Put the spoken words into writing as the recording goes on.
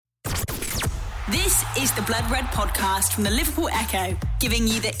This is the Blood Red podcast from the Liverpool Echo, giving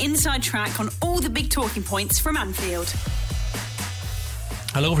you the inside track on all the big talking points from Anfield.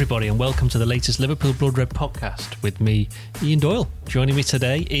 Hello everybody and welcome to the latest Liverpool Blood Red podcast with me, Ian Doyle. Joining me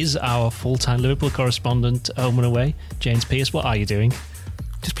today is our full-time Liverpool correspondent home and away, James Pearce. What are you doing?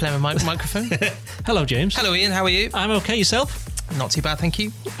 Just playing with my microphone. Hello James. Hello Ian, how are you? I'm okay, yourself? Not too bad, thank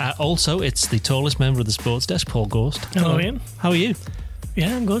you. Also, it's the tallest member of the sports desk, Paul Gorst. Hello Ian. How are you?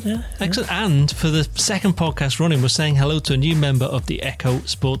 Yeah, I'm good, yeah. Excellent. And for the second podcast running, we're saying hello to a new member of the Echo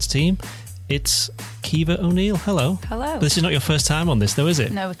sports team. It's Caoimhe O'Neill. Hello. Hello. This is not your first time on this, though, is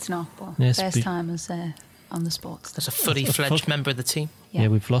it? No, it's not. But Yes, first time is on the sports. As a fully fledged member of the team. Yeah,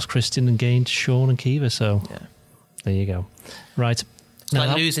 we've lost Christian and gained Sean and Caoimhe, so there you go. Right. It's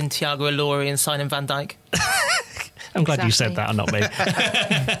like losing Thiago Ilori and signing Van Dijk. I'm glad you said that and not me.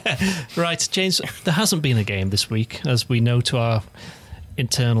 Right, James, there hasn't been a game this week, as we know to our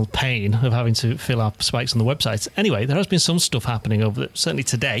internal pain of having to fill up spikes on the website. Anyway, there has been some stuff happening certainly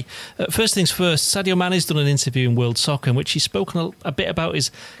today. First things first, Sadio Mane's done an interview in World Soccer in which he's spoken a bit about his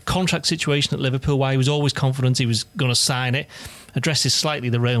contract situation at Liverpool, why he was always confident he was going to sign it, addresses slightly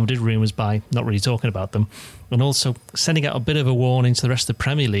the Real Madrid rumours by not really talking about them, and also sending out a bit of a warning to the rest of the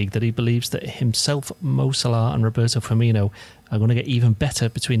Premier League that he believes that himself, Mo Salah and Roberto Firmino are going to get even better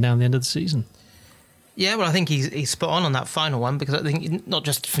between now and the end of the season. Yeah, well, I think he's spot on that final one, because I think not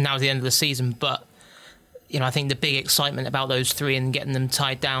just from now to the end of the season, but I think the big excitement about those three and getting them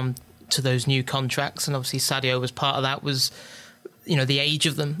tied down to those new contracts, and obviously Sadio was part of that, was the age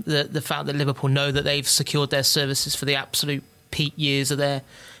of them, the fact that Liverpool know that they've secured their services for the absolute peak years of their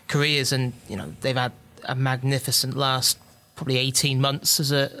careers, and they've had a magnificent last probably 18 months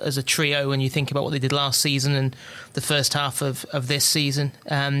as a trio when you think about what they did last season and the first half of this season.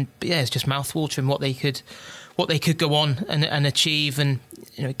 But yeah, it's just mouthwatering what they could go on and achieve, and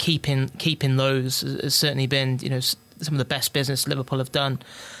keeping those has certainly been some of the best business Liverpool have done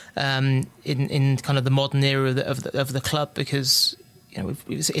in kind of the modern era of the club, because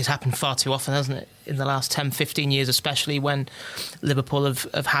it's happened far too often, hasn't it, in the last 10-15 years, especially when Liverpool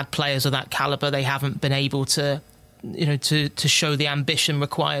have had players of that calibre. They haven't been able to show the ambition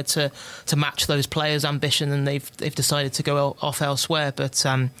required to match those players' ambition, and they've decided to go off elsewhere. But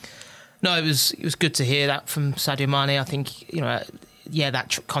no, it was good to hear that from Sadio Mane. I think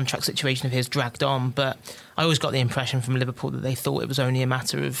that contract situation of his dragged on, but I always got the impression from Liverpool that they thought it was only a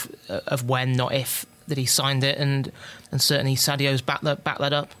matter of when, not if, that he signed it, and certainly Sadio's backed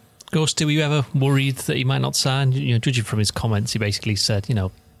that up. Ghost, were you ever worried that he might not sign? Judging from his comments, he basically said,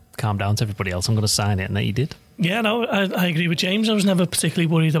 calm down to everybody else, I'm going to sign it, and that he did. Yeah, no, I agree with James. I was never particularly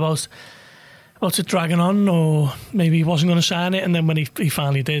worried about it dragging on, or maybe he wasn't going to sign it, and then when he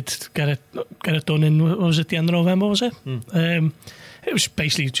finally did get it done in, was it the end of November, was it? It was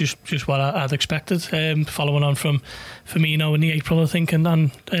basically just what I'd expected, following on from Firmino in the April, I think,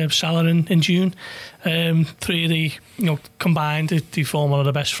 and Salah in June. Three of the, combined, they form one of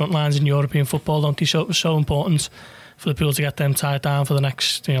the best front lines in European football, don't they? So it was so important for the Liverpool to get them tied down for the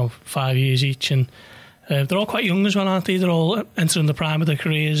next 5 years each, and they're all quite young as well, aren't they? They're all entering the prime of their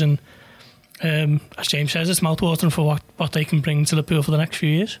careers, and as James says, it's mouthwatering for what they can bring to Liverpool for the next few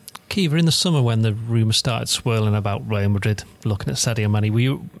years. Caoimhe, in the summer when the rumours started swirling about Real Madrid looking at Sadio Mane,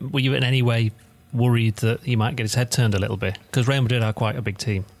 were you in any way worried that he might get his head turned a little bit? Because Real Madrid are quite a big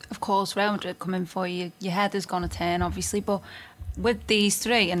team. Of course, Real Madrid coming for you, your head is going to turn, obviously, but with these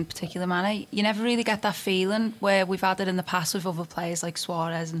three, in particular Mane, you never really get that feeling where we've had it in the past with other players like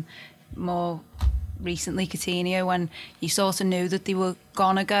Suarez and more recently Coutinho, when you sort of knew that they were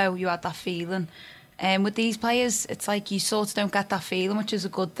gonna go, you had that feeling. With these players, it's like you sort of don't get that feeling, which is a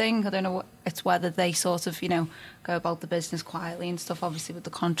good thing. I don't know, it's whether they sort of go about the business quietly and stuff, obviously with the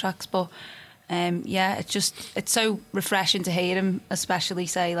contracts, but it's so refreshing to hear him especially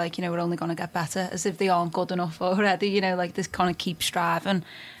say we're only going to get better, as if they aren't good enough already, this kind of keep striving.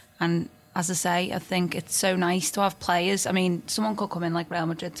 And as I say, I think it's so nice to have players. I mean, someone could come in like Real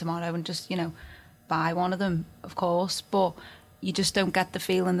Madrid tomorrow and just buy one of them, of course, but you just don't get the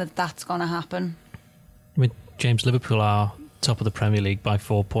feeling that that's going to happen. I mean, James, Liverpool are top of the Premier League by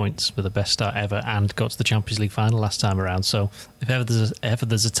 4 points with the best start ever, and got to the Champions League final last time around. So if ever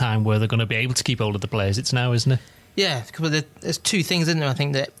there's a time where they're going to be able to keep hold of the players, it's now, isn't it? Yeah, because there's two things, isn't there? I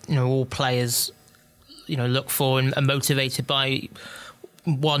think that all players look for and are motivated by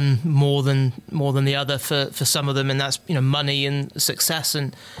one more than the other for some of them, and that's money and success.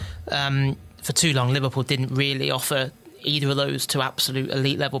 And for too long, Liverpool didn't really offer either of those to absolute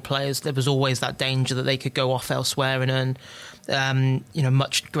elite level players. There was always that danger that they could go off elsewhere and earn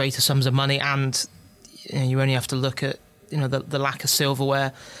much greater sums of money, and you only have to look at the lack of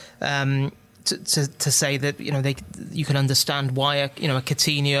silverware to say that you can understand why a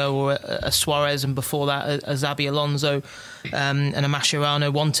Coutinho or a Suarez, and before that a Xabi Alonso and a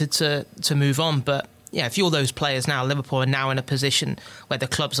Mascherano wanted to move on. But yeah, if you're those players now, Liverpool are now in a position where the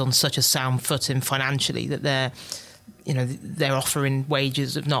club's on such a sound footing financially that they're offering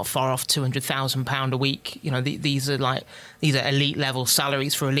wages of not far off £200,000 a week. These are elite level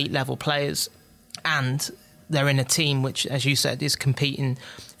salaries for elite level players, and they're in a team which, as you said, is competing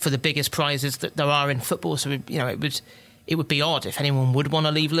for the biggest prizes that there are in football. So it would be odd if anyone would want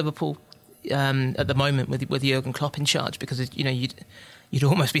to leave Liverpool at the moment with Jurgen Klopp in charge, because you'd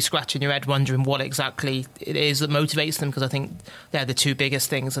almost be scratching your head wondering what exactly it is that motivates them, because I think they're the two biggest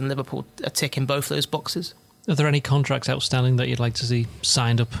things, and Liverpool are ticking both those boxes. Are there any contracts outstanding that you'd like to see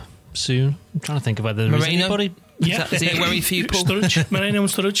signed up soon? I'm trying to think of whether there is anybody. Yeah. Is it a worry for you, Paul? Moreno and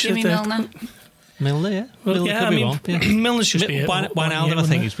Sturridge. Jimmy Milner. Milner, yeah. Well, Milner's just be Wijnaldum, I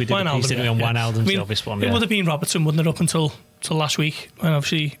think, we did on Wijnaldum's the obvious one. It would have been Robertson, wouldn't it, up until last week, when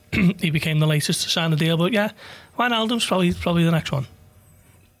obviously he became the latest to sign the deal. But yeah, Wijnaldum's probably the next one.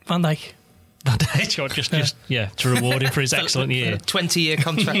 Van Dijk. Van Dijk, to reward him for his excellent year. 20-year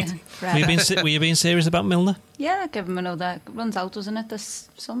contract. Were you being serious about Milner? Yeah, give him another. It runs out, doesn't it, this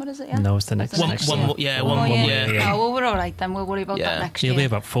summer, is it? Yeah? No, it's the next one more. Yeah, one more. Yeah. Oh, well, we're all right then. We'll worry about that next year. He'll be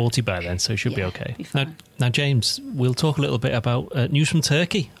about 40 by then, so he should be okay. Be now, James, we'll talk a little bit about news from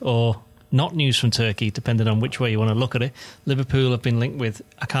Turkey, or not news from Turkey, depending on which way you want to look at it. Liverpool have been linked with,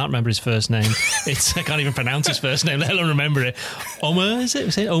 I can't remember his first name. I can't even pronounce his first name, let alone remember it. Omer, is it?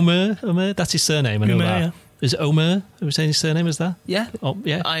 We say Omer? That's his surname, I know that. Yeah. Is it Omer? Are we saying his surname is that? Yeah. Oh,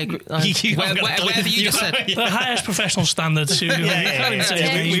 yeah. I agree. Whatever you just said. The highest professional standards. Turkish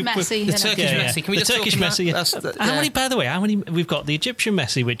Messi. The Turkish Messi. Can we just Turkish Messi. How many, by the way, we've got the Egyptian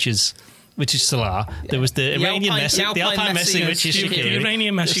Messi, which is Salah. There was the Iranian Messi, the Alpine Messi, which is Shaqiri. The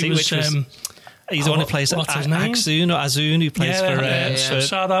Iranian Messi was... he's the one who plays at Azun, who plays for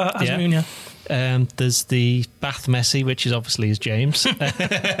Sardar Azmoun, yeah. There's the Bath Messi, which obviously is James.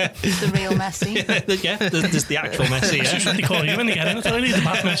 The real Messi. There's the actual Messi. Yeah. That's what they call you when they get in. It's only the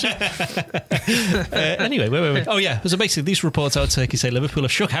Bath Messi. Anyway, wait. Oh yeah, so basically these reports out of Turkey say Liverpool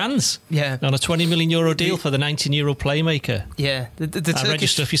have shook hands on a €20 million deal for the 19-year-old playmaker. Yeah, I read your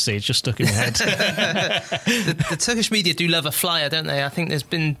stuff, you see, it's just stuck in my head. the Turkish media do love a flyer, don't they? I think there's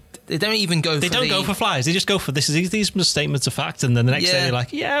been... They don't even go for go for flyers. They just go for these statements of fact, and then the next day they're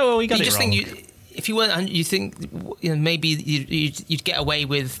like, yeah, well, we got it wrong. If you weren't, you think maybe you'd get away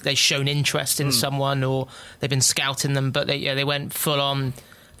with they've shown interest in someone, or they've been scouting them, but they went full on.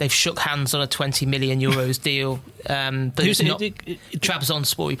 They've shook hands on a €20 million deal. But it's not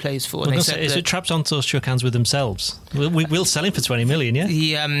Trabzonspor he plays for. Is it Trabzonspor shook hands with themselves? We'll sell him for 20 million,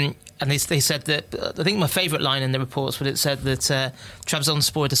 yeah? And they said that, I think my favourite line in the reports, but it said that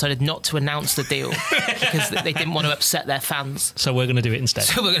Trabzonspor decided not to announce the deal because they didn't want to upset their fans. So we're going to do it instead.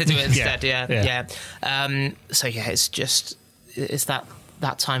 Yeah. It's that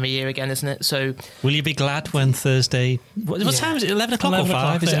time of year again, isn't it? So will you be glad when Thursday... What time is it? 11 o'clock or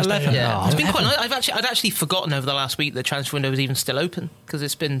 5? Is it 11? Yeah. It's been quite nice. I'd actually forgotten over the last week the transfer window was even still open, because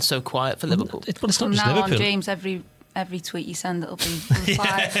it's been so quiet for Liverpool. But it's not just now Liverpool. On James, every tweet you send, it'll be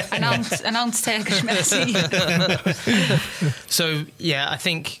reply, announce Turkish Messi. So yeah, I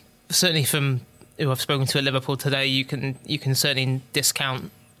think certainly from who I've spoken to at Liverpool today, you can certainly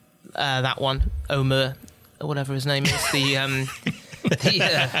discount that one, Omer, or whatever his name is.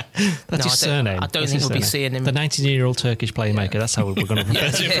 That's his surname. I don't think we'll be seeing him. The 19-year-old Turkish playmaker. That's how we're going to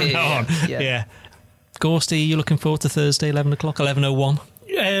refer to him from now on. Yeah. Gorsty, you looking forward to Thursday, 11 o'clock, 11:01?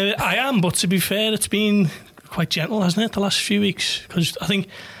 I am, but to be fair, it's been quite gentle, hasn't it, the last few weeks? Because I think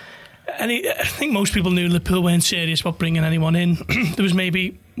most people knew Liverpool weren't serious about bringing anyone in. There was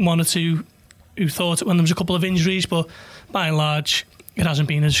maybe one or two who thought it when there was a couple of injuries, but by and large, it hasn't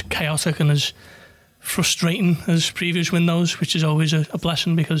been as chaotic and as frustrating as previous windows, which is always a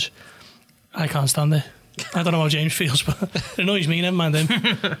blessing, because I can't stand it. I don't know how James feels, but it annoys me, never mind him.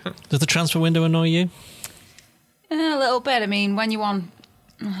 Does the transfer window annoy you? A little bit. I mean, when you want,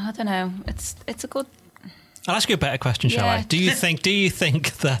 I don't know, it's a good... I'll ask you a better question, shall I? Do you think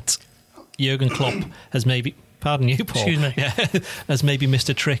that Jurgen Klopp has maybe, pardon you, Paul, excuse me, has maybe missed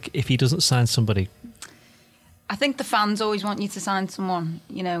a trick if he doesn't sign somebody? I think the fans always want you to sign someone,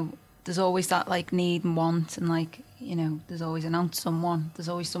 there's always that need and want, and there's always announced someone. There's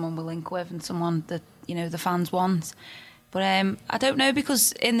always someone we'll link with, and someone that the fans want. But I don't know,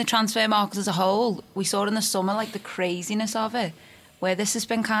 because in the transfer market as a whole, we saw in the summer the craziness of it, where this has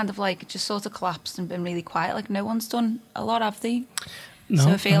been kind of just sort of collapsed and been really quiet. No one's done a lot, have they? No. So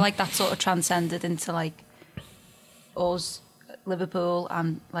I feel like that sort of transcended into us Liverpool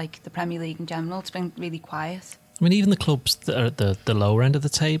and like the Premier League in general, it's been really quiet. I mean, even the clubs that are at the lower end of the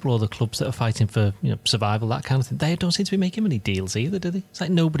table, or the clubs that are fighting for survival, that kind of thing, they don't seem to be making many deals either, do they? It's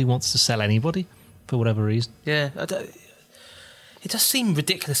like nobody wants to sell anybody for whatever reason. Yeah, it does seem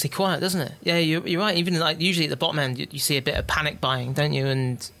ridiculously quiet, doesn't it? Yeah, you're right. Even like usually at the bottom end, you see a bit of panic buying, don't you?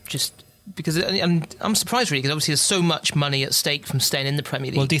 And just because I'm surprised really, because obviously there's so much money at stake from staying in the Premier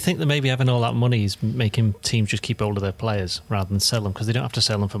League. Well, do you think that maybe having all that money is making teams just keep hold of their players rather than sell them, because they don't have to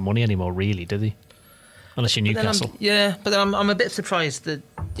sell them for money anymore, really, do they? Unless you're Newcastle. But then I'm a bit surprised that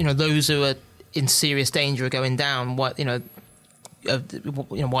those who are in serious danger are going down. Why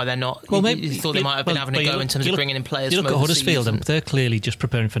why they're not? Well, maybe you thought they might have been having a go in terms of bringing in players. You look from at Huddersfield, overseas and they're clearly just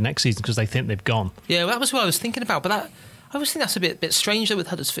preparing for next season because they think they've gone. Yeah, well, that was what I was thinking about. But I always think that's a bit strange though with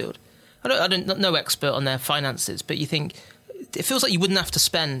Huddersfield. I'm no expert on their finances, but you think it feels like you wouldn't have to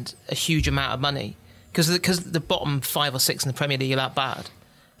spend a huge amount of money because the bottom 5 or 6 in the Premier League are that bad.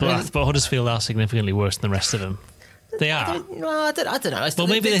 But Huddersfield are significantly worse than the rest of them. They are. I don't know. Well,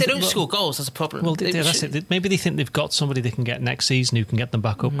 maybe they don't score goals. That's a problem. Well, that's it. Maybe they think they've got somebody they can get next season who can get them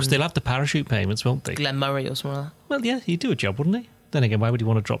back up, because they'll have the parachute payments, won't they? Glenn Murray or something like that. Well, yeah, he'd do a job, wouldn't he? Then again, why would he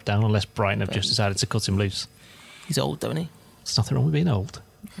want to drop down unless Brighton have just decided to cut him loose? He's old, don't he? There's nothing wrong with being old.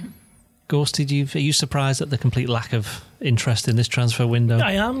 Ghost, are you surprised at the complete lack of interest in this transfer window?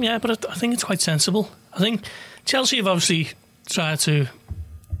 I am, yeah, but I think it's quite sensible. I think Chelsea have obviously tried to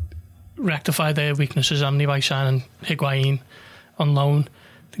rectify their weaknesses, haven't they, by signing Higuain on loan.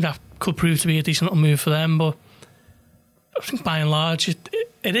 I think that could prove to be a decent little move for them, but I think by and large it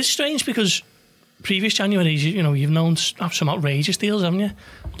is strange, because previous Januaries, you've known to have some outrageous deals, haven't you?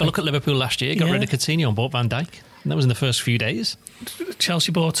 But look at Liverpool last year, got rid of Coutinho and bought Van Dijk, and that was in the first few days.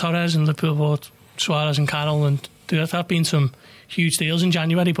 Chelsea bought Torres and Liverpool bought Suarez and Carroll, and there have been some huge deals in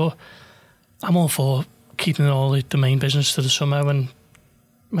January, but I'm all for keeping all the main business to the summer when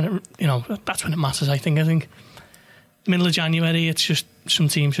that's when it matters. I think middle of January, it's just some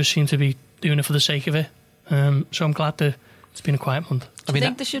teams just seem to be doing it for the sake of it. So I'm glad that it's been a quiet month. Do you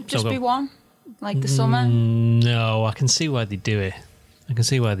think there should just be one, like the summer? No, I can see why they do it.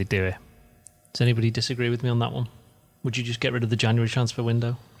 Does anybody disagree with me on that one? Would you just get rid of the January transfer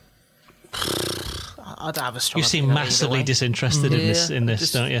window? I don't have a strong. You seem massively disinterested in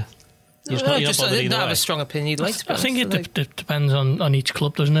this, don't you? I don't have a strong opinion. I think it depends on each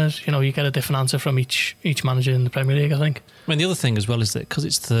club, doesn't it? You get a different answer from each manager in the Premier League, I think. I mean, the other thing as well is that because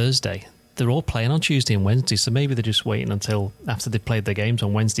it's Thursday, they're all playing on Tuesday and Wednesday, so maybe they're just waiting until after they've played their games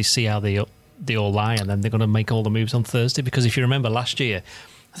on Wednesday, see how they all lie, and then they're going to make all the moves on Thursday. Because if you remember last year,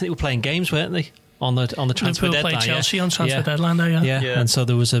 I think they were playing games, weren't they, on the transfer Liverpool deadline? Played Chelsea on transfer deadline, yeah, and so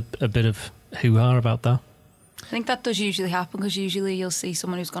there was a bit of hoo-ha about that. I think that does usually happen, because usually you'll see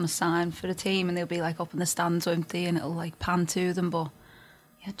someone who's going to sign for a team and they'll be like up in the stands, won't they, and it'll like pan to them, but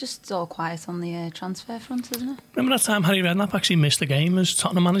yeah, just all quiet on the transfer front, isn't it? Remember that time Harry Redknapp actually missed the game as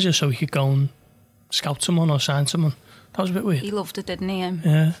Tottenham manager so he could go and scout someone or sign someone? That was a bit weird. He loved it, didn't he?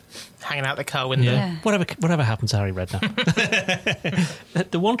 Yeah. Hanging out the car window. Yeah. Whatever happened to Harry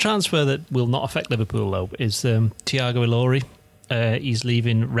Redknapp? The one transfer that will not affect Liverpool, though, is Thiago Ilori. He's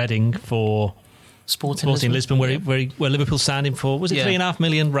leaving Reading for Sporting Lisbon, where Liverpool signed him for, was it 3.5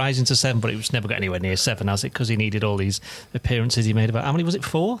 million, rising to 7, but it was never got anywhere near 7, has it? Because he needed all these appearances he made. About how many was it?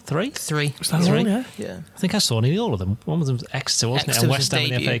 4? 3? 3. Was that 3? Yeah. I think I saw nearly all of them. One of them was Exeter, wasn't it? And West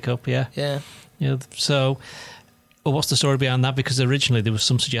Ham in the FA Cup. Yeah. So, well, what's the story behind that? Because originally there was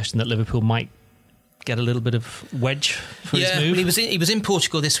some suggestion that Liverpool might get a little bit of wedge for his move. Well, he was in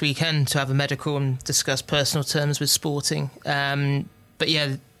Portugal this weekend to have a medical and discuss personal terms with Sporting. But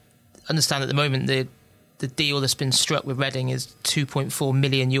yeah, understand at the moment the deal that's been struck with Reading is €2.4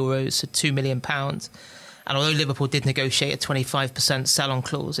 million, so £2 million. And although Liverpool did negotiate a 25% sell-on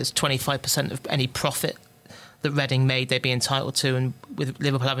clause, it's 25% of any profit that Reading made they'd be entitled to. And with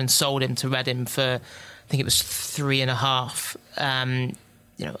Liverpool having sold him to Reading for, I think it was 3.5.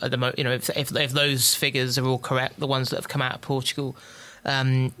 At the if those figures are all correct, the ones that have come out of Portugal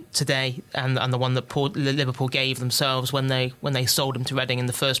today, and the one that Liverpool gave themselves when they sold him to Reading in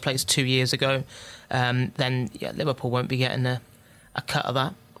the first place 2 years ago, then Liverpool won't be getting a cut of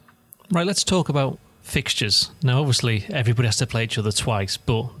that. Right, let's talk about fixtures. Now, obviously, everybody has to play each other twice,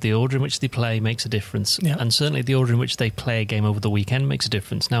 but the order in which they play makes a difference. Yeah. And certainly the order in which they play a game over the weekend makes a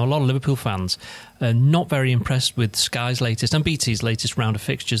difference. Now, a lot of Liverpool fans are not very impressed with Sky's latest and BT's latest round of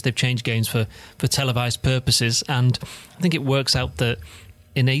fixtures. They've changed games for televised purposes, and I think it works out that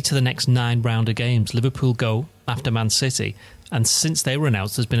in 8 of the next 9 round of games, Liverpool go after Man City. And since they were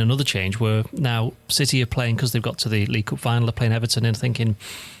announced, there's been another change where now City are playing, because they've got to the League Cup final, they're playing Everton, and thinking,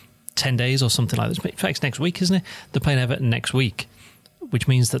 10 days or something like this. In fact, it's next week, isn't it? They're playing Everton next week, which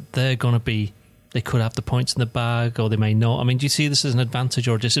means that they're going to be, they could have the points in the bag or they may not. I mean, do you see this as an advantage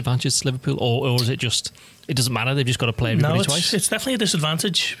or a disadvantage to Liverpool, or is it just, it doesn't matter, they've just got to play everybody twice? It's definitely a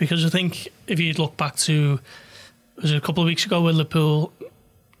disadvantage, because I think if you look back to, was it a couple of weeks ago where Liverpool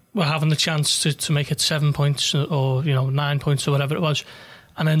were having the chance to make it 7 points or 9 points or whatever it was,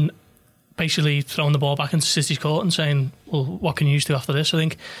 and then basically throwing the ball back into City's court and saying, well, what can you do after this? I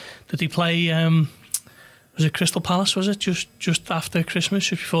think, did they play, was it Crystal Palace, was it? Just after Christmas,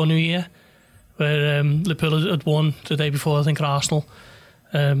 just before New Year, where Liverpool had won the day before, I think, at Arsenal.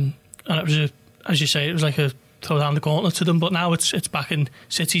 And it was, as you say, it was like a throw down the gauntlet to them, but now it's back in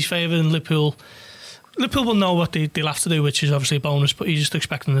City's favour, and Liverpool will know what they'll have to do, which is obviously a bonus, but you're just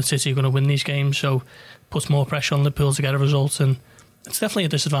expecting that City are going to win these games, so puts more pressure on Liverpool to get a result, and it's definitely a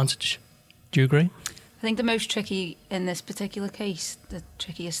disadvantage. Do you agree? I think the most tricky in this particular case, the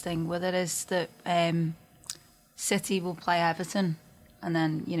trickiest thing with it is that City will play Everton, and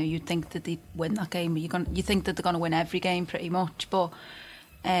then you'd think that they'd win that game, but you think that they're going to win every game pretty much, but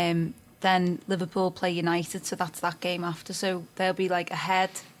then Liverpool play United, so that's that game after, so they'll be like ahead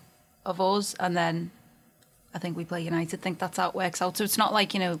of us, and then I think we play United. I think that's how it works out. So it's not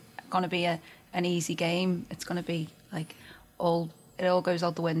like going to be an easy game. It's going to be like it all goes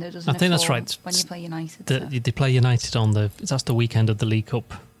out the window, doesn't it? I think that's right. When you play United, they play United on that's the weekend of the League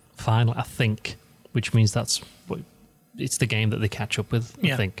Cup final, I think, which means it's the game that they catch up with.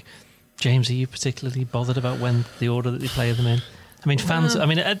 I think. James, are you particularly bothered about when the order that they play them in? I mean, fans. I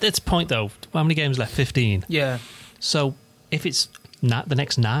mean, at this point though, how many games left? 15. Yeah. So if it's the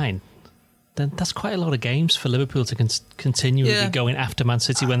next 9. Then that's quite a lot of games for Liverpool to continually be going after Man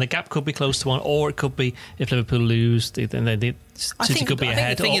City when the gap could be close to 1, or it could be, if Liverpool lose, then City could be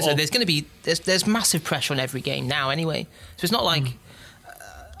ahead. The thing is that there's going to be there's massive pressure on every game now anyway, so it's not like. Do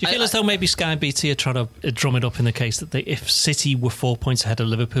you feel as though maybe Sky and BT are trying to drum it up in the case that if City were 4 points ahead of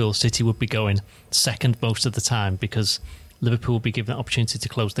Liverpool, City would be going second most of the time because Liverpool would be given an opportunity to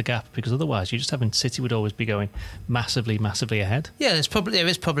close the gap, because otherwise City would always be going massively, massively ahead. Yeah, there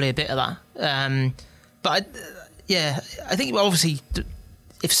is probably a bit of that. But I think obviously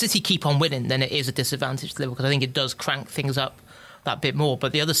if City keep on winning, then it is a disadvantage to Liverpool, because I think it does crank things up that bit more.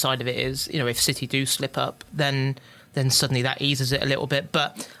 But the other side of it is, if City do slip up, then suddenly that eases it a little bit.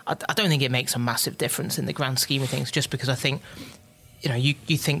 But I don't think it makes a massive difference in the grand scheme of things, just because I think,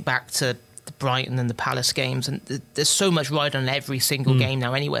 you think back to the Brighton and the Palace games, and there's so much riding on every single game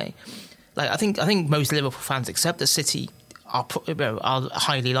now anyway. Like I think most Liverpool fans accept that City are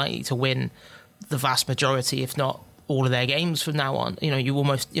highly likely to win the vast majority, if not all, of their games from now on. You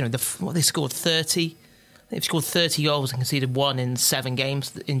almost they scored 30. They've scored 30 goals and conceded 1 in 7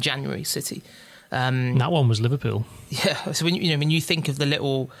 games in January. City. That one was Liverpool. Yeah. So when you think of the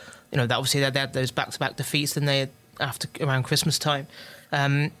little, that obviously they had those back-to-back defeats, then they after around Christmas time.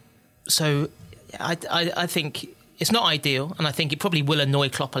 So I think it's not ideal, and I think it probably will annoy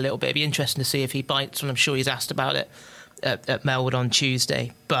Klopp a little bit. It'd be interesting to see if he bites, and I'm sure he's asked about it at Melwood on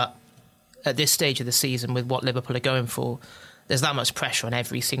Tuesday. But at this stage of the season, with what Liverpool are going for, there's that much pressure on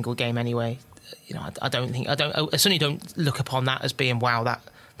every single game anyway. I certainly don't look upon that as being, wow, that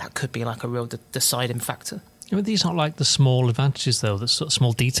could be like a real deciding factor. These aren't like the small advantages, though, the sort of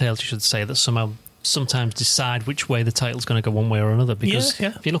small details, you should say, that sometimes decide which way the title's going to go one way or another, because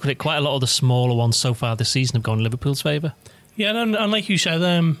if you look at it, quite a lot of the smaller ones so far this season have gone in Liverpool's favour. Yeah, and like you said,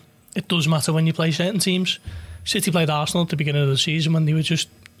 it does matter when you play certain teams. City played Arsenal at the beginning of the season when they were just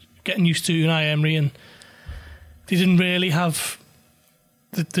getting used to Unai Emery, and they didn't really have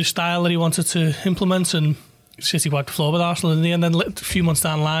the style that he wanted to implement, and City wiped the floor with Arsenal in the end. Then a few months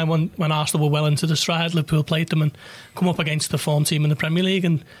down the line, when Arsenal were well into the stride, Liverpool played them and come up against the form team in the Premier League,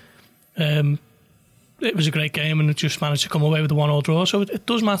 and it was a great game, and it just managed to come away with a 1-1 draw. So it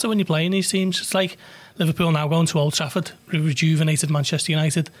does matter when you're playing these teams. It's like Liverpool now going to Old Trafford, rejuvenated Manchester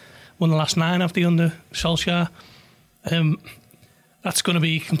United, won the last 9 after under Solskjaer. That's going to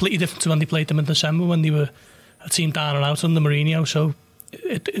be completely different to when they played them in December, when they were a team down and out under Mourinho. So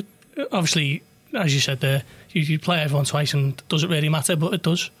it obviously, as you said there, you play everyone twice, and does it really matter? But it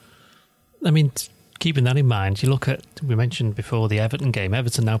does. I mean, keeping that in mind, you look at, we mentioned before, the Everton game.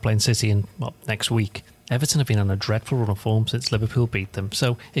 Everton now playing City in next week. Everton have been on a dreadful run of form since Liverpool beat them.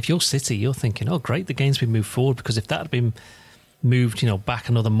 So if you're City, you're thinking, oh great, the game's been moved forward, because if that had been moved back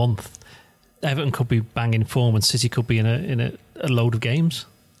another month, Everton could be banging form and City could be in a load of games.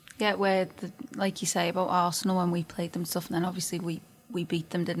 Yeah, where like you say about Arsenal, when we played them stuff, and then obviously we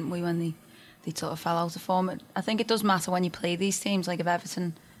beat them, didn't we, when they sort of fell out of form. I think it does matter when you play these teams. Like if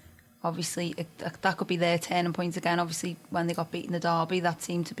Everton obviously that could be their turning point again. Obviously, when they got beaten the Derby, that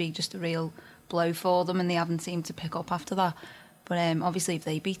seemed to be just a real blow for them, and they haven't seemed to pick up after that. But obviously, if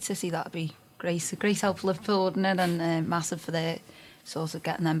they beat City, that'd be great help for Liverpool, wouldn't it? And massive for their sort of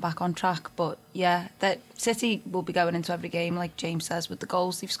getting them back on track. But yeah, that City will be going into every game, like James says, with the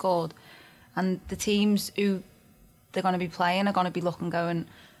goals they've scored, and the teams who they're going to be playing are going to be looking, going,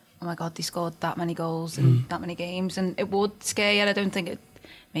 oh my God, they scored that many goals in that many games, and it would scare you. I don't think it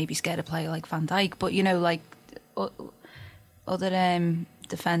maybe scared a player like Van Dijk, but like other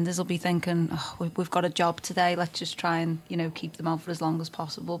defenders will be thinking, oh, we've got a job today, let's just try and keep them out for as long as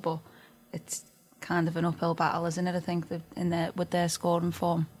possible. But it's kind of an uphill battle, isn't it? I think with their scoring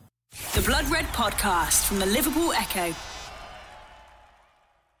form. The Blood Red Podcast from the Liverpool Echo.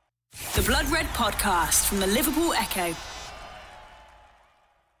 The Blood Red Podcast from the Liverpool Echo.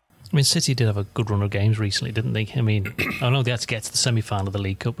 I mean, City did have a good run of games recently, didn't they? I mean, I know they had to get to the semi-final of the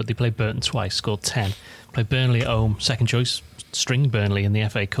League Cup, but they played Burton twice, scored 10. Played Burnley at home, second choice, string Burnley in the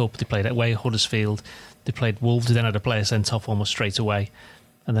FA Cup. They played away at Huddersfield. They played Wolves, who then had a player sent off almost straight away.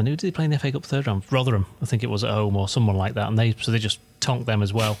 And then who did they play in the FA Cup third round? Rotherham, I think it was, at home, or someone like that. And they just tonked them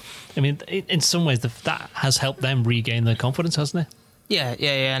as well. I mean, in some ways, that has helped them regain their confidence, hasn't it?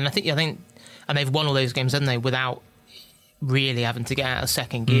 Yeah. And I think, and they've won all those games, haven't they, without really having to get out of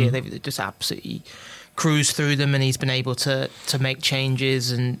second gear. They've just absolutely cruised through them, and he's been able to make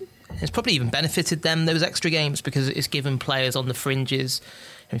changes, and it's probably even benefited them, those extra games, because it's given players on the fringes.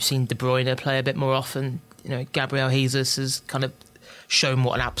 We've seen De Bruyne play a bit more often. Gabriel Jesus has kind of shown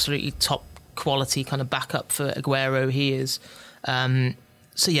what an absolutely top quality kind of backup for Aguero he is.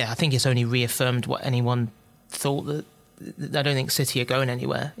 So yeah, I think it's only reaffirmed what anyone thought, that I don't think City are going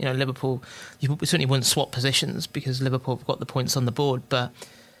anywhere. Liverpool, you certainly wouldn't swap positions because Liverpool have got the points on the board, but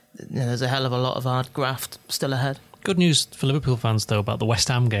there's a hell of a lot of hard graft still ahead. Good news for Liverpool fans, though, about the West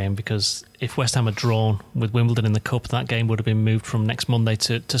Ham game, because if West Ham had drawn with Wimbledon in the Cup, that game would have been moved from next Monday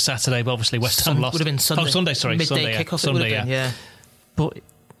to Saturday, but obviously West Ham lost. Would have been Sunday. Oh, Sunday, sorry. Midday Sunday, kickoff, Sunday, it would have been, yeah. But,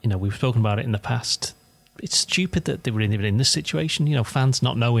 we've spoken about it in the past. It's stupid that they were even in this situation, fans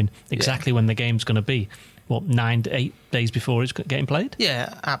not knowing exactly when the game's going to be. 9 to 8 days before it's getting played?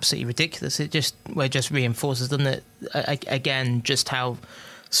 Yeah, absolutely ridiculous. It just reinforces, doesn't it, again, just how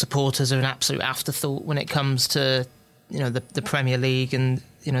supporters are an absolute afterthought when it comes to the Premier League and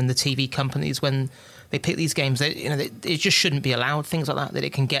and the TV companies when they pick these games. It just shouldn't be allowed, things like that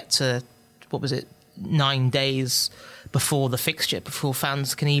it can get to 9 days before the fixture, before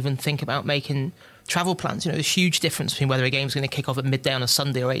fans can even think about making travel plans. There's a huge difference between whether a game's going to kick off at midday on a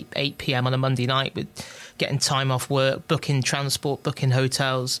Sunday or 8 p.m. on a Monday night, with getting time off work, booking transport, booking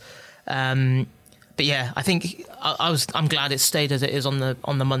hotels. But yeah, I think I'm glad it stayed as it is on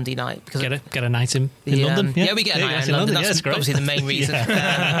the Monday night, because get a night in London. Yeah, we get a night in London. That's obviously the main reason.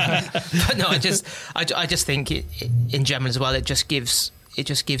 But no, I just think in general as well, it just gives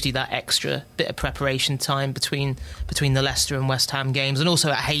you that extra bit of preparation time between the Leicester and West Ham games. And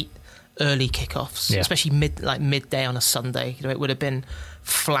also, I hate early kickoffs, especially midday on a Sunday. It would have been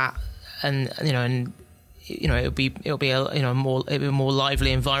flat, and it'll be a more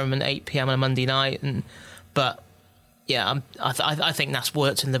lively environment 8 p.m. on a Monday night. But yeah, I think that's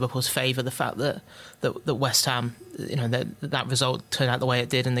worked in Liverpool's favour, the fact that West Ham, that result turned out the way it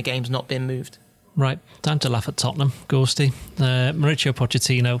did, and the game's not been moved. Right, time to laugh at Tottenham, Ghosty. Mauricio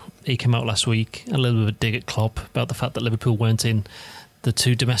Pochettino, he came out last week, a little bit of a dig at Klopp about the fact that Liverpool weren't in the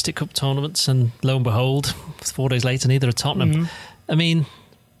 2 domestic cup tournaments, and lo and behold, 4 days later, neither are Tottenham. I mean,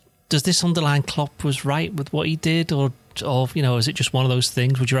 does this underline Klopp was right with what he did, or is it just one of those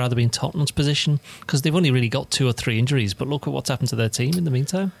things? Would you rather be in Tottenham's position? Because they've only really got 2 or 3 injuries, but look at what's happened to their team in the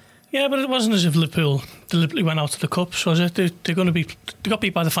meantime. Yeah, but it wasn't as if Liverpool deliberately went out of the cups, was it? They got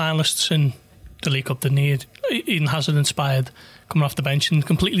beat by the finalists in the League Cup, didn't he? Eden Hazard inspired, coming off the bench and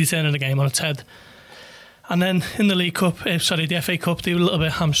completely turning the game on its head. And then in the League Cup, the FA Cup, they were a little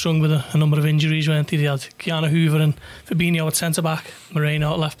bit hamstrung with a number of injuries, weren't they? They had Keanu Hoover and Fabinho at centre-back,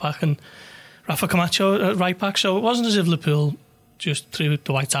 Moreno at left-back, and Rafa Camacho at right-back. So it wasn't as if Liverpool just threw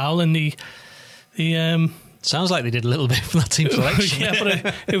the white towel in the Sounds like they did a little bit for that team selection.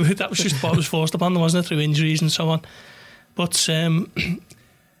 Yeah, but that was just what was forced upon them, wasn't it, through injuries and so on. But I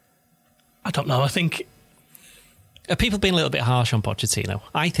don't know, I think... Are people being a little bit harsh on Pochettino?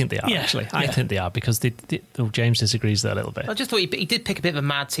 I think they are, actually. I think they are, because James disagrees there a little bit. I just thought he did pick a bit of a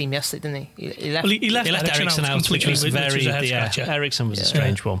mad team yesterday, didn't he? He left Eriksen out, which was very... Eriksen was a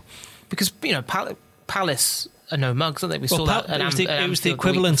strange one. Because, Palace are no mugs, aren't they? We saw that it was the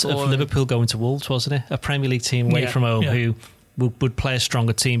equivalent of Liverpool going to Wolves, wasn't it? A Premier League team away from home who would play a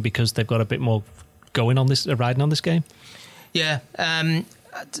stronger team because they've got a bit more riding on this game. Yeah,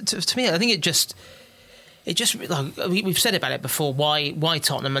 To me, I think it just like, we've said about it before. Why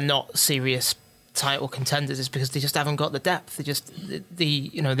Tottenham are not serious title contenders is because they just haven't got the depth. They just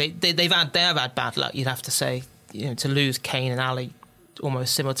they've had bad luck. You'd have to say, to lose Kane and Ali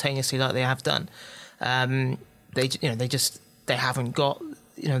almost simultaneously like they have done. They haven't got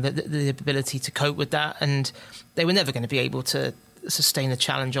the ability to cope with that, and they were never going to be able to sustain the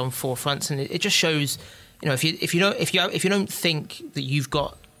challenge on four fronts. And it just shows, if you don't think that you've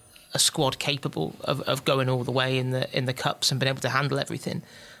got a squad capable of going all the way in the cups and being able to handle everything,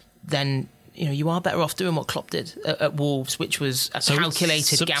 then you are better off doing what Klopp did at Wolves, which was a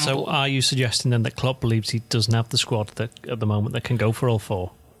calculated gamble. So are you suggesting then that Klopp believes he doesn't have the squad that at the moment that can go for all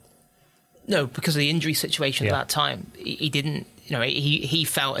four? No, because of the injury situation at that time, he didn't. He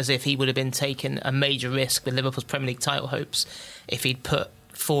felt as if he would have been taking a major risk with Liverpool's Premier League title hopes if he'd put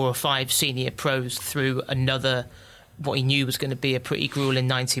 4 or 5 senior pros through another, what he knew was going to be a pretty grueling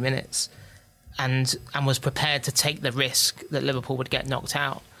 90 minutes, and was prepared to take the risk that Liverpool would get knocked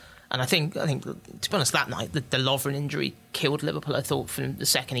out. And I think to be honest, that night the Lovren injury killed Liverpool. I thought from the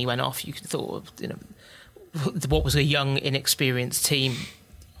second he went off, you could thought what was a young, inexperienced team.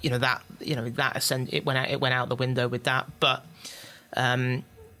 It went out the window with that. But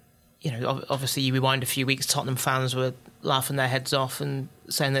obviously you rewind a few weeks, Tottenham fans were laughing their heads off and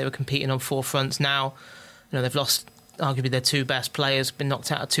saying they were competing on 4 fronts. Now, they've lost arguably their 2 best players, been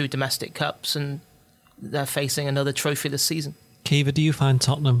knocked out of 2 domestic cups, and they're facing another trophy this season. Kiva, do you find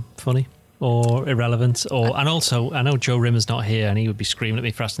Tottenham funny or irrelevant? And also, I know Joe Rimmer's not here and he would be screaming at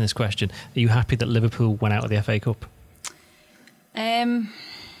me for asking this question. Are you happy that Liverpool went out of the FA Cup?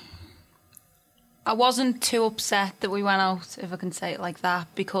 I wasn't too upset that we went out, if I can say it like that,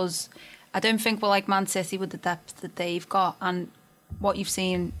 because I don't think we're like Man City with the depth that they've got, and what you've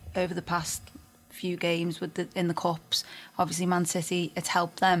seen over the past few games in the Cups. Obviously, Man City, it's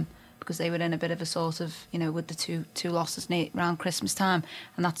helped them because they were in a bit of a sort of, with the two losses around Christmas time,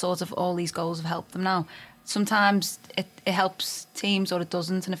 and that sort of, all these goals have helped them now. Sometimes it helps teams or it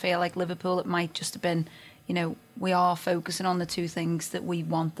doesn't, and I feel like Liverpool, it might just have been, we are focusing on the 2 things that we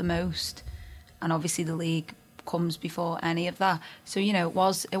want the most, and obviously the league comes before any of that. So, it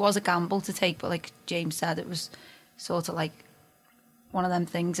was a gamble to take, but like James said, it was sort of like one of them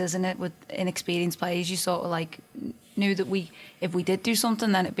things, isn't it? With inexperienced players, you sort of like knew that if we did do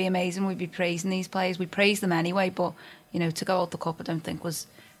something, then it'd be amazing. We'd be praising these players. We praise them anyway, but to go out the cup, I don't think was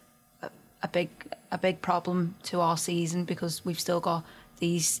a big problem to our season, because we've still got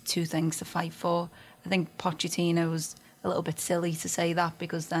these 2 things to fight for. I think Pochettino was a little bit silly to say that,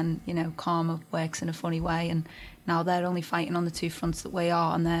 because then karma works in a funny way, and now they're only fighting on the 2 fronts that we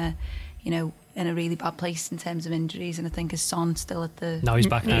are, and they're in a really bad place in terms of injuries. And I think his son still at the... No, he's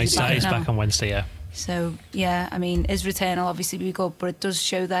back now. He's back on Wednesday, yeah. So, yeah, I mean, his return will obviously be good, but it does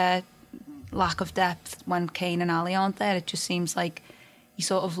show their lack of depth when Kane and Ali aren't there. It just seems like you're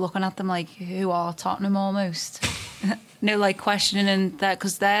sort of looking at them like, who are Tottenham almost? Like questioning that,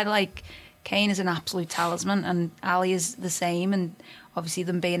 because they're like... Kane is an absolute talisman, and Ali is the same, and obviously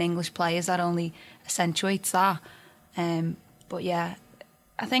them being English players, that only accentuates that. But yeah,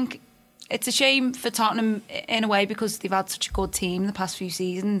 I think it's a shame for Tottenham in a way, because they've had such a good team the past few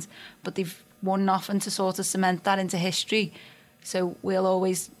seasons, but they've won nothing to sort of cement that into history. So we'll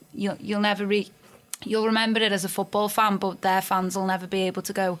always, you'll remember it as a football fan, but their fans will never be able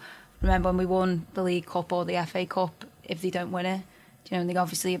to go, remember when we won the League Cup or the FA Cup, if they don't win it. And they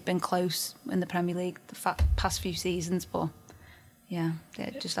obviously have been close in the Premier League the past few seasons, but yeah,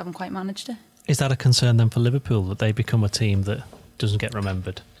 they just haven't quite managed it. Is that a concern then for Liverpool, that they become a team that doesn't get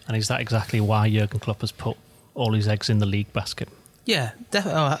remembered? And is that exactly why Jurgen Klopp has put all his eggs in the league basket? Yeah,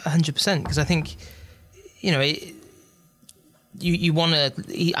 definitely, 100%. Because I think, you want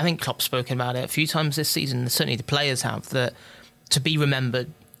to... I think Klopp's spoken about it a few times this season. Certainly the players have, that to be remembered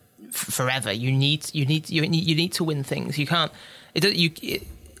forever, you need to win things. You can't... It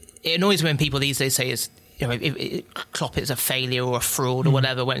annoys me when people these days say Klopp is a failure or a fraud or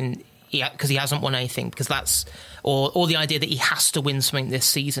whatever, when because he hasn't won anything, because that's or the idea that he has to win something this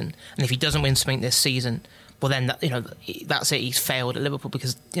season, and if he doesn't win something this season, well then that's it, he's failed at Liverpool,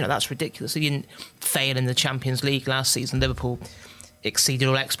 because that's ridiculous. He didn't fail in the Champions League last season. Liverpool exceeded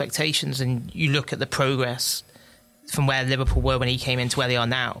all expectations, and you look at the progress from where Liverpool were when he came in to where they are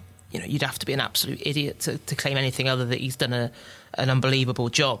now. You'd have to be an absolute idiot to claim anything other than he's done an unbelievable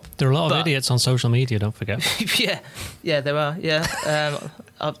job. There are a lot of idiots on social media, don't forget. yeah, there are. Yeah,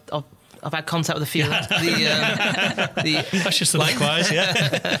 I've had contact with a few. That's just likewise,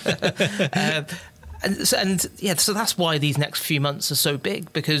 yeah. So that's why these next few months are so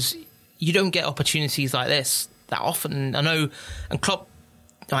big, because you don't get opportunities like this that often. I know, and Klopp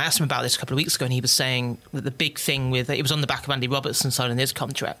I asked him about this a couple of weeks ago, and he was saying that the big thing with it was on the back of Andy Robertson signing his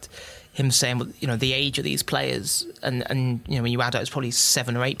contract. Him saying, well, the age of these players, and when you add out, it's probably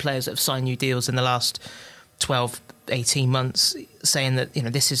 7 or 8 players that have signed new deals in the last 12, 18 months, saying that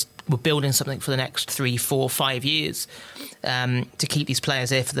we're building something for the next 3, 4, 5 years to keep these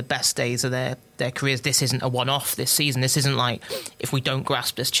players here for the best days of their careers. This isn't a one-off this season. This isn't like, if we don't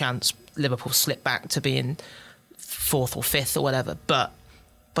grasp this chance, Liverpool slip back to being 4th or 5th or whatever. But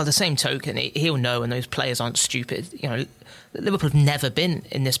by the same token, he'll know, and those players aren't stupid. Liverpool have never been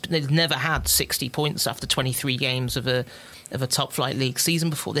in this. They've never had 60 points after 23 games of a top flight league season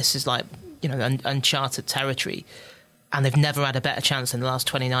before. This is like uncharted territory, and they've never had a better chance in the last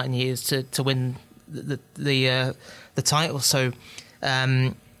 29 years to win the title. So.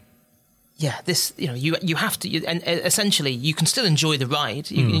 This you have to, and essentially you can still enjoy the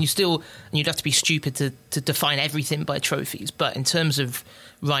ride. You'd have to be stupid to define everything by trophies. But in terms of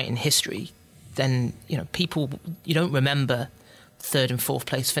writing history, then people, you don't remember 3rd and 4th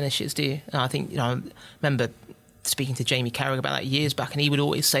place finishes, do you? And I think I remember speaking to Jamie Carragher about that years back, and he would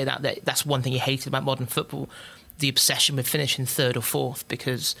always say that's one thing he hated about modern football, the obsession with finishing 3rd or 4th,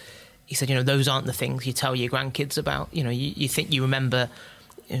 because he said those aren't the things you tell your grandkids about. You think you remember.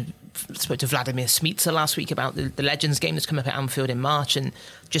 Spoke to Vladimir Smica last week about the Legends game that's come up at Anfield in March, and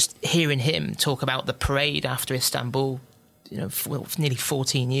just hearing him talk about the parade after Istanbul, nearly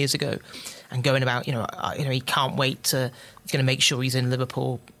 14 years ago, and going about, he can't wait he's going to make sure he's in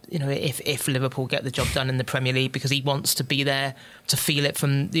Liverpool, if Liverpool get the job done in the Premier League, because he wants to be there to feel it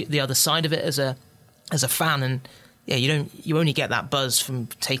from the other side of it as a fan. And you only get that buzz from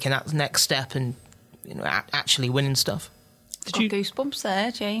taking that next step and actually winning stuff. Did you goosebumps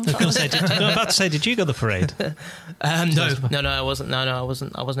there, James? I was about to say, did you go to the parade? No, I wasn't. No, I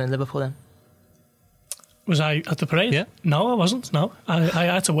wasn't in Liverpool then. Was I at the parade? Yeah. No, I wasn't. No, I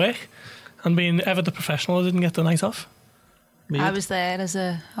had to work, and being ever the professional, I didn't get the night off. I was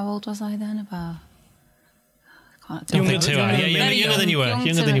there how old was I then? About. Younger than you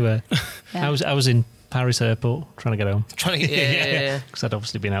were. Yeah. I was in Paris airport trying to get home. Because I'd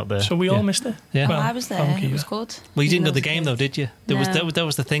obviously been out there. So we all missed it. Yeah. Well, I was there. It was good. Well, you didn't go to the game though, did you? That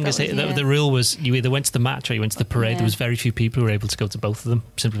was the thing. The rule was you either went to the match or you went to the parade. There was very few people who were able to go to both of them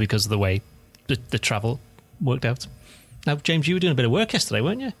simply because of the way the travel worked out. Now, James, you were doing a bit of work yesterday,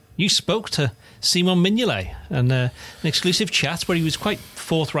 weren't you? You spoke to Simon Mignolet and an exclusive chat where he was quite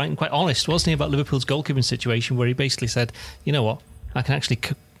forthright and quite honest, wasn't he, about Liverpool's goalkeeping situation, where he basically said, you know what, I can actually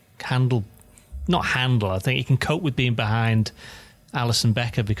I think he can cope with being behind Alisson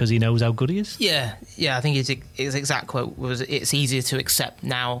Becker because he knows how good he is. Yeah, I think his exact quote was, "It's easier to accept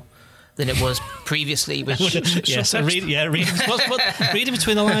now than it was previously." Which, read it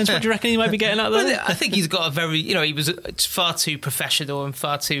between the lines. What do you reckon he might be getting out there? Well, I think he's got a very, he was far too professional and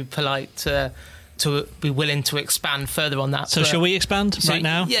far too polite to be willing to expand further on that. So shall we expand right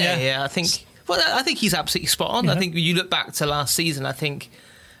now? Yeah. I think he's absolutely spot on. Yeah. I think when you look back to last season, I think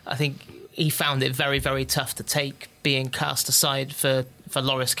he found it very, very tough to take being cast aside for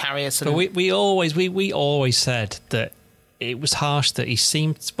Loris Karius. But we always said that it was harsh that he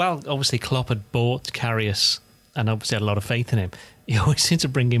seemed, well, obviously Klopp had bought Karius and obviously had a lot of faith in him. He always seemed to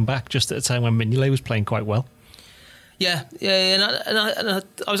bring him back just at a time when Mignolet was playing quite well. Yeah, and I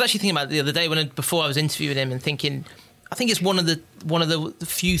was actually thinking about it the other day before I was interviewing him and thinking, I think it's one of the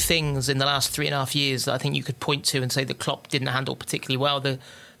few things in the last 3.5 years that I think you could point to and say that Klopp didn't handle particularly well the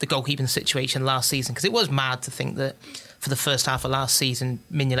goalkeeping situation last season, because it was mad to think that for the first half of last season,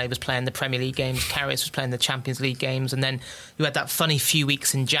 Mignolet was playing the Premier League games, Karius was playing the Champions League games, and then you had that funny few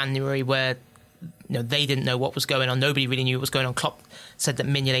weeks in January where they didn't know what was going on. Nobody really knew what was going on. Klopp said that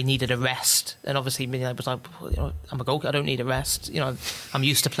Mignolet needed a rest, and obviously Mignolet was like, I'm a goalkeeper, I don't need a rest. I'm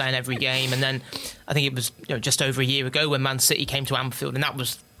used to playing every game. And then I think it was just over a year ago when Man City came to Anfield, and that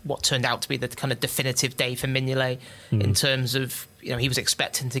was what turned out to be the kind of definitive day for Mignolet in terms of, he was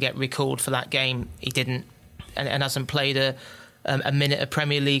expecting to get recalled for that game. He didn't, and hasn't played a minute of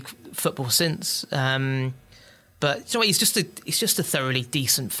Premier League football since. But he's just a thoroughly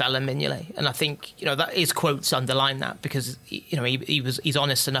decent fella, Mignolet, and I think that his quotes underline that, because he's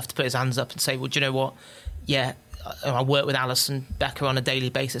honest enough to put his hands up and say, well, do you know what? Yeah, I work with Alisson Becker on a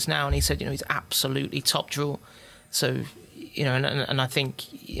daily basis now, and he said, he's absolutely top draw. So, and I think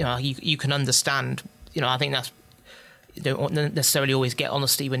you can understand. I think that's, you don't necessarily always get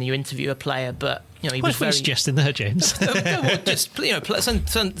honesty when you interview a player, but he was very suggesting there, James. Just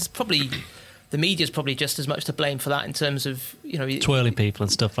probably. The media's probably just as much to blame for that in terms of twirling people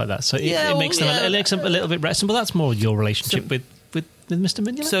and stuff like that. So it makes them a little bit resting. But that's more your relationship with Mr.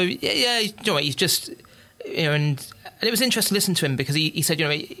 Mignolet. So he's just and it was interesting to listen to him because he said,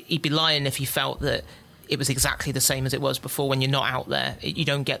 he'd be lying if he felt that it was exactly the same as it was before. When you're not out there, you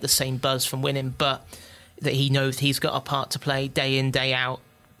don't get the same buzz from winning, but that he knows he's got a part to play day in, day out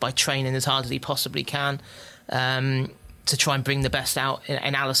by training as hard as he possibly can to try and bring the best out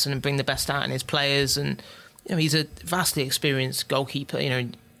in Alisson and bring the best out in his players. And he's a vastly experienced goalkeeper.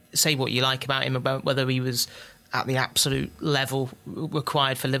 Say what you like about him, about whether he was at the absolute level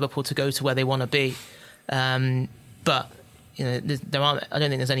required for Liverpool to go to where they want to be. But there aren't. I don't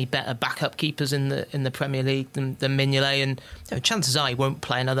think there's any better backup keepers in the Premier League than Mignolet, and chances are he won't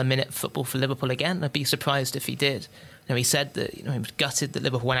play another minute of football for Liverpool again. I'd be surprised if he did. He said that he was gutted that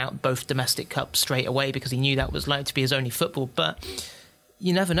Liverpool went out both domestic cups straight away because he knew that was likely to be his only football. But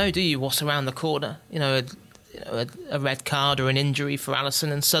you never know, do you? What's around the corner? A red card or an injury for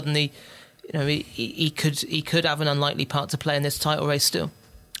Alisson, and suddenly, he could have an unlikely part to play in this title race still.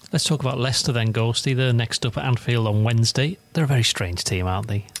 Let's talk about Leicester then, Ghosty. They're next up at Anfield on Wednesday. They're a very strange team, aren't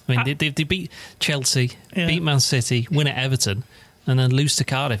they? I mean, they beat Chelsea, beat Man City, win at Everton, and then lose to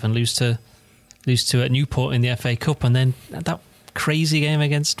Cardiff and lose to Newport in the FA Cup, and then that crazy game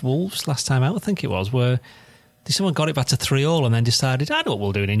against Wolves last time out, I think it was, where someone got it back to 3-3 and then decided, I know what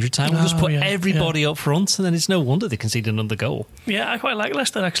we'll do in injury time. We'll just put everybody up front, and then it's no wonder they conceded another goal. Yeah, I quite like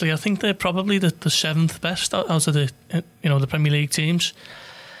Leicester, actually. I think they're probably the 7th best out of the Premier League teams.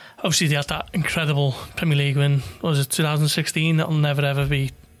 Obviously, they had that incredible Premier League win. What was it, 2016? That'll never ever be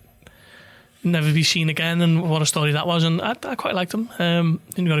seen again. And what a story that was. And I quite liked them.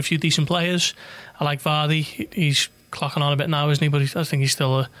 You've got a few decent players. I like Vardy. He's clocking on a bit now, isn't he? But I think he's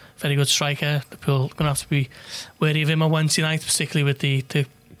still a very good striker. Liverpool going to have to be wary of him on Wednesday night, particularly with the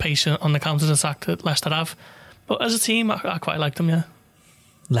pace on the counter-attack that Leicester have. But as a team, I quite like them. Yeah.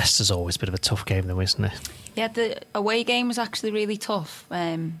 Leicester's always a bit of a tough game, though, isn't it? Yeah, the away game was actually really tough.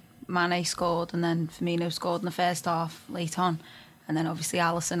 Mane scored and then Firmino scored in the first half late on, and then obviously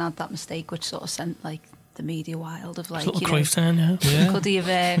Alisson had that mistake which sort of sent the media wild of Cruyff turn, yeah. Could he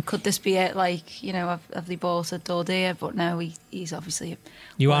have could this be it, have they bought a Dordia? But no, he's obviously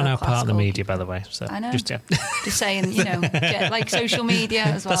you are now part of the media, by the way, so I know, just saying, like social media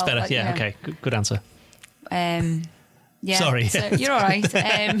as well. That's better, okay, good answer. Yeah, sorry, so you're all right.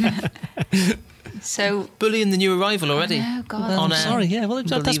 So bullying the new arrival already. Oh God! Sorry, well,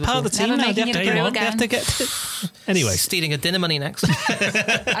 that's part of the team. Never making it through again. Anyway, stealing a dinner money next.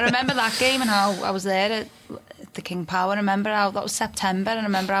 I remember that game and how I was there at the King Power. I remember how that was September, and I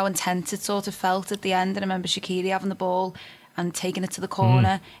remember how intense it sort of felt at the end. And I remember Shaqiri having the ball and taking it to the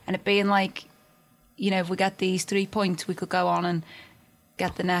corner, and it being like, if we get these 3 points, we could go on and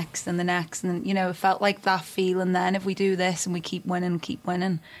get the next and the next, and it felt like that feeling then, if we do this and we keep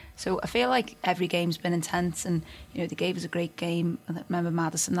winning. So I feel like every game's been intense, and they gave us a great game. I remember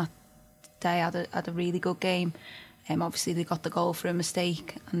Maddison that day had a really good game. Obviously they got the goal for a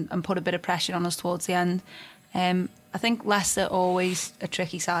mistake and put a bit of pressure on us towards the end. I think Leicester always a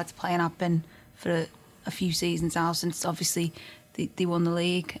tricky side to play, and have been for a few seasons now, since obviously they won the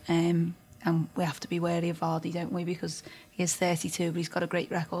league. And we have to be wary of Vardy, don't we? Because he is 32, but he's got a great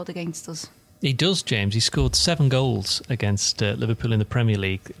record against us. He does, James. He scored 7 goals against Liverpool in the Premier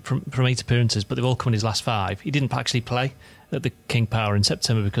League from 8 appearances, but they've all come in his last 5. He didn't actually play at the King Power in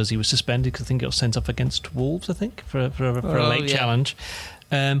September because he was suspended, because I think he got sent off against Wolves, for a late challenge.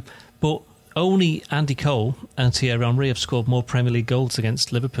 But only Andy Cole and Thierry Henry have scored more Premier League goals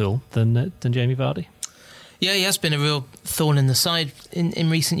against Liverpool than Jamie Vardy. Yeah, he has been a real thorn in the side in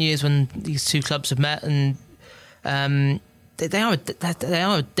recent years when these two clubs have met, and they are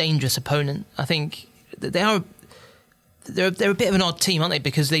a dangerous opponent. I think they're a bit of an odd team, aren't they?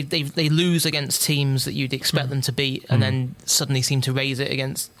 Because they lose against teams that you'd expect them to beat, and then suddenly seem to raise it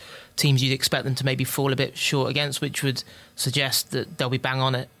against teams you'd expect them to maybe fall a bit short against, which would suggest that they'll be bang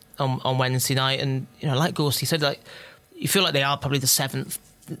on it on Wednesday night. And like Gorsty said, you feel like they are probably the 7th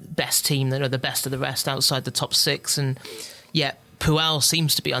best team, that are the best of the rest outside the top 6, and yet Puel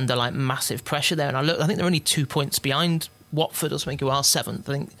seems to be under massive pressure there. And I think they're only 2 points behind Watford or something, who are 7th.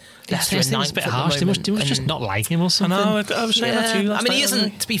 I think Leicester are 9th. It's a bit harsh. They must just not like him or something. I know, I was saying that too. I mean, he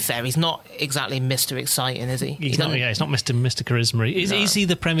isn't. To be fair, he's not exactly Mr. Exciting, is he? He's not Mr. Charisma. Is he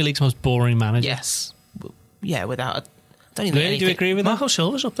the Premier League's most boring manager? Yes. Yeah, without. Do you agree with that? Marco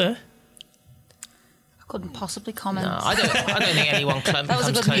Silva's up there. Couldn't possibly comment. No, I don't think anyone comes close. That was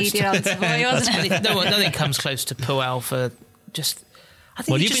a good media answer for you, wasn't it? Nothing comes close to Puel for just. I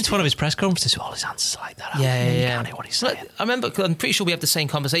think Well, you've been to one of his press conferences. All his answers are like that. You can't hear what he's saying. I remember, I'm pretty sure we have the same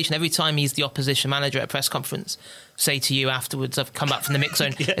conversation. Every time he's the opposition manager at a press conference, say to you afterwards, I've come back from the mix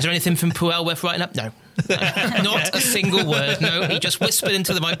zone, Is there anything from Puel worth writing up? No. Not a single word. No, he just whispered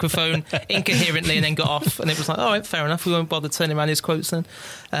into the microphone incoherently and then got off. And it was like, all right, fair enough. We won't bother turning around his quotes then.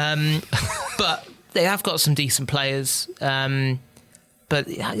 But they have got some decent players. But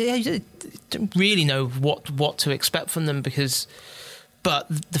you don't really know what to expect from them but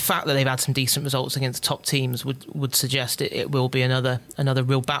the fact that they've had some decent results against top teams would suggest it will be another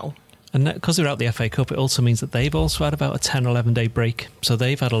real battle. And because they're out the FA Cup, it also means that they've also had about a 10 or 11 day break. So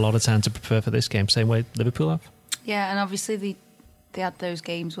they've had a lot of time to prepare for this game, same way Liverpool have. Yeah, and obviously they had those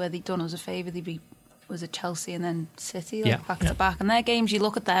games where they'd done us a favour. Was it Chelsea and then City, back to back? And their games, you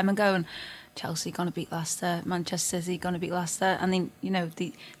look at them and go, Chelsea going to beat Leicester, Manchester City going to beat Leicester. And then,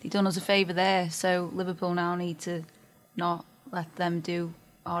 they done us a favour there. So Liverpool now need to not let them do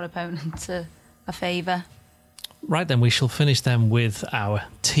our opponent a favour. Right then, we shall finish then with our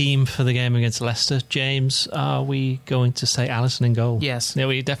team for the game against Leicester. James, are we going to say Alisson in goal? Yes. Yeah,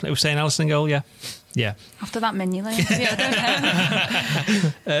 we're saying Alisson in goal, yeah? Yeah. After that Mignolet interview, I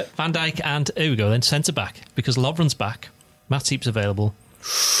don't know. Van Dijk and, here we go then, centre-back. Because Lovren's back, Matip's available.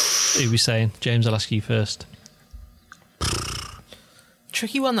 Who are we saying? James, I'll ask you first.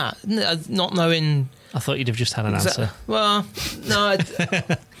 Tricky one, that. Not knowing... I thought you'd have just had an answer. Well, no. Do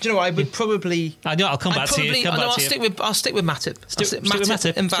you know what? I would probably... I'll come back to you. I'll stick with Matip. Stick with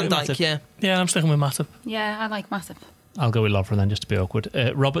Matip and Van Dijk, yeah. Yeah, I'm sticking with Matip. Yeah, I like Matip. I'll go with Lovren then, just to be awkward.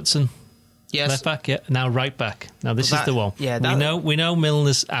 Robertson, yes. left back, yeah. Now right back. Now this is the one. Yeah, we know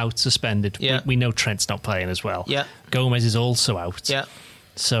Milner's out, suspended. Yeah. We know Trent's not playing as well. Yeah. Gomez is also out. Yeah.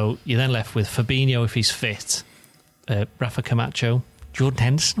 So you're then left with Fabinho if he's fit, Rafa Camacho, Jordan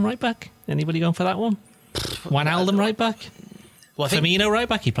Henderson right back. Anybody going for that one? Wijnaldum right back. Well, Firmino right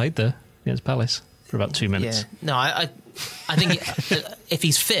back. He played there against Palace for about 2 minutes. Yeah. No, I think if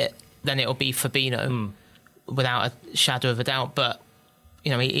he's fit, then it'll be Fabinho without a shadow of a doubt. But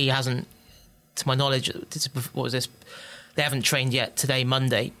he hasn't, to my knowledge. What was this? They haven't trained yet today,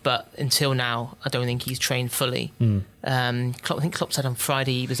 Monday. But until now, I don't think he's trained fully. I think Klopp said on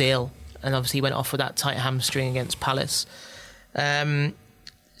Friday he was ill, and obviously he went off with that tight hamstring against Palace.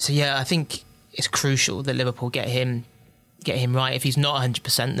 So yeah, I think it's crucial that Liverpool get him right. If he's not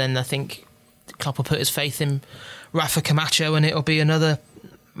 100%, then I think Klopp will put his faith in Rafa Camacho, and it'll be another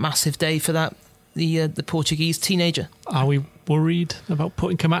massive day for the Portuguese teenager. Are we worried about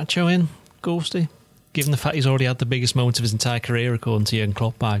putting Camacho in, Ghosty? Given the fact he's already had the biggest moment of his entire career, according to Jurgen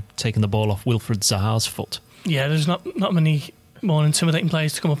Klopp, by taking the ball off Wilfried Zaha's foot. Yeah, there's not many more intimidating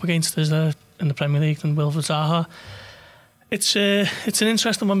players to come up against in the Premier League than Wilfried Zaha. It's an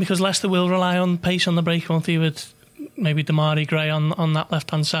interesting one because Leicester will rely on pace on the break, won't they, with maybe Damari Gray on that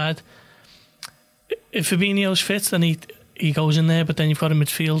left-hand side. If Fabinho's fit, then he goes in there, but then you've got a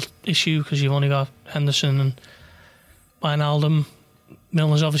midfield issue because you've only got Henderson and Wijnaldum.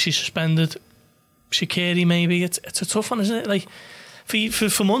 Milner's obviously suspended. Shaqiri maybe. It's a tough one, isn't it? Like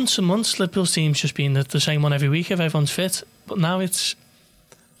for months and months, Liverpool's team's just been the same one every week if everyone's fit. But now it's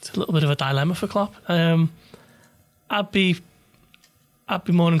a little bit of a dilemma for Klopp. I'd be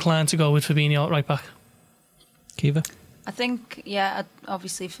more inclined to go with Fabinho at right back. Kiva? I think,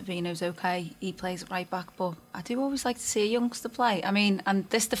 obviously Fabinho's okay. He plays at right back, but I do always like to see a youngster play. I mean, and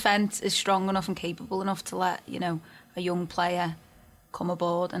this defence is strong enough and capable enough to let, a young player come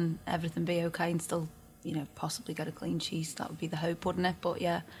aboard and everything be okay and still, possibly get a clean sheet. That would be the hope, wouldn't it? But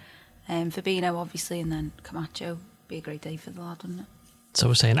yeah, Fabinho obviously, and then Camacho, be a great day for the lad, wouldn't it? So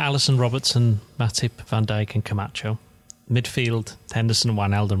we're saying Alisson, Robertson, Matip, Van Dijk and Camacho. Midfield, Henderson and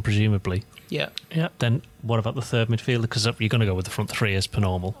Wijnaldum, presumably. Yeah. Then what about the third midfielder? Because you're going to go with the front three as per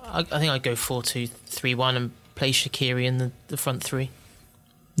normal. I think I'd go 4-2-3-1 and play Shaqiri in the front three.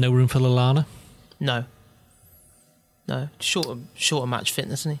 No room for Lallana? No. Shorter match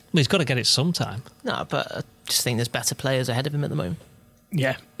fitness, isn't he? Well, he's got to get it sometime. No, but I just think there's better players ahead of him at the moment.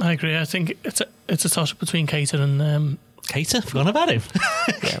 Yeah, I agree. I think it's a toss-up between Keita and... Keita? Forgotten about him.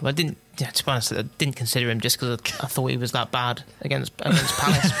 Yeah, well, to be honest, I didn't consider him just because I thought he was that bad against Palace.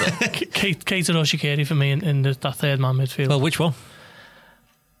 But Keita or Shaqiri for me in that third man midfield. Well, which one?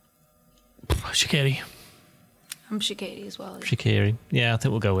 Shaqiri. I'm Shaqiri as well. Shaqiri. Yeah, I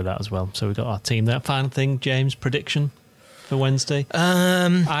think we'll go with that as well. So we've got our team there. Final thing, James, prediction for Wednesday?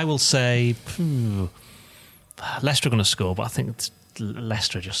 I will say Leicester are going to score, but I think it's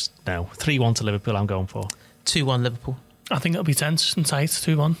Leicester 3-1 to Liverpool I'm going for. 2-1 Liverpool. I think it'll be tense and tight,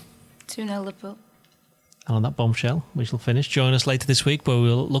 2-1. 2-0 Liverpool. And on that bombshell, we shall finish. Join us later this week where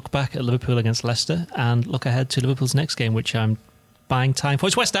we'll look back at Liverpool against Leicester and look ahead to Liverpool's next game, which I'm buying time for.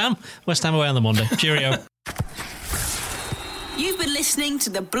 It's West Ham. West Ham away on the Monday. Cheerio. You've been listening to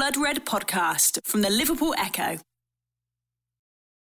the Blood Red podcast from the Liverpool Echo.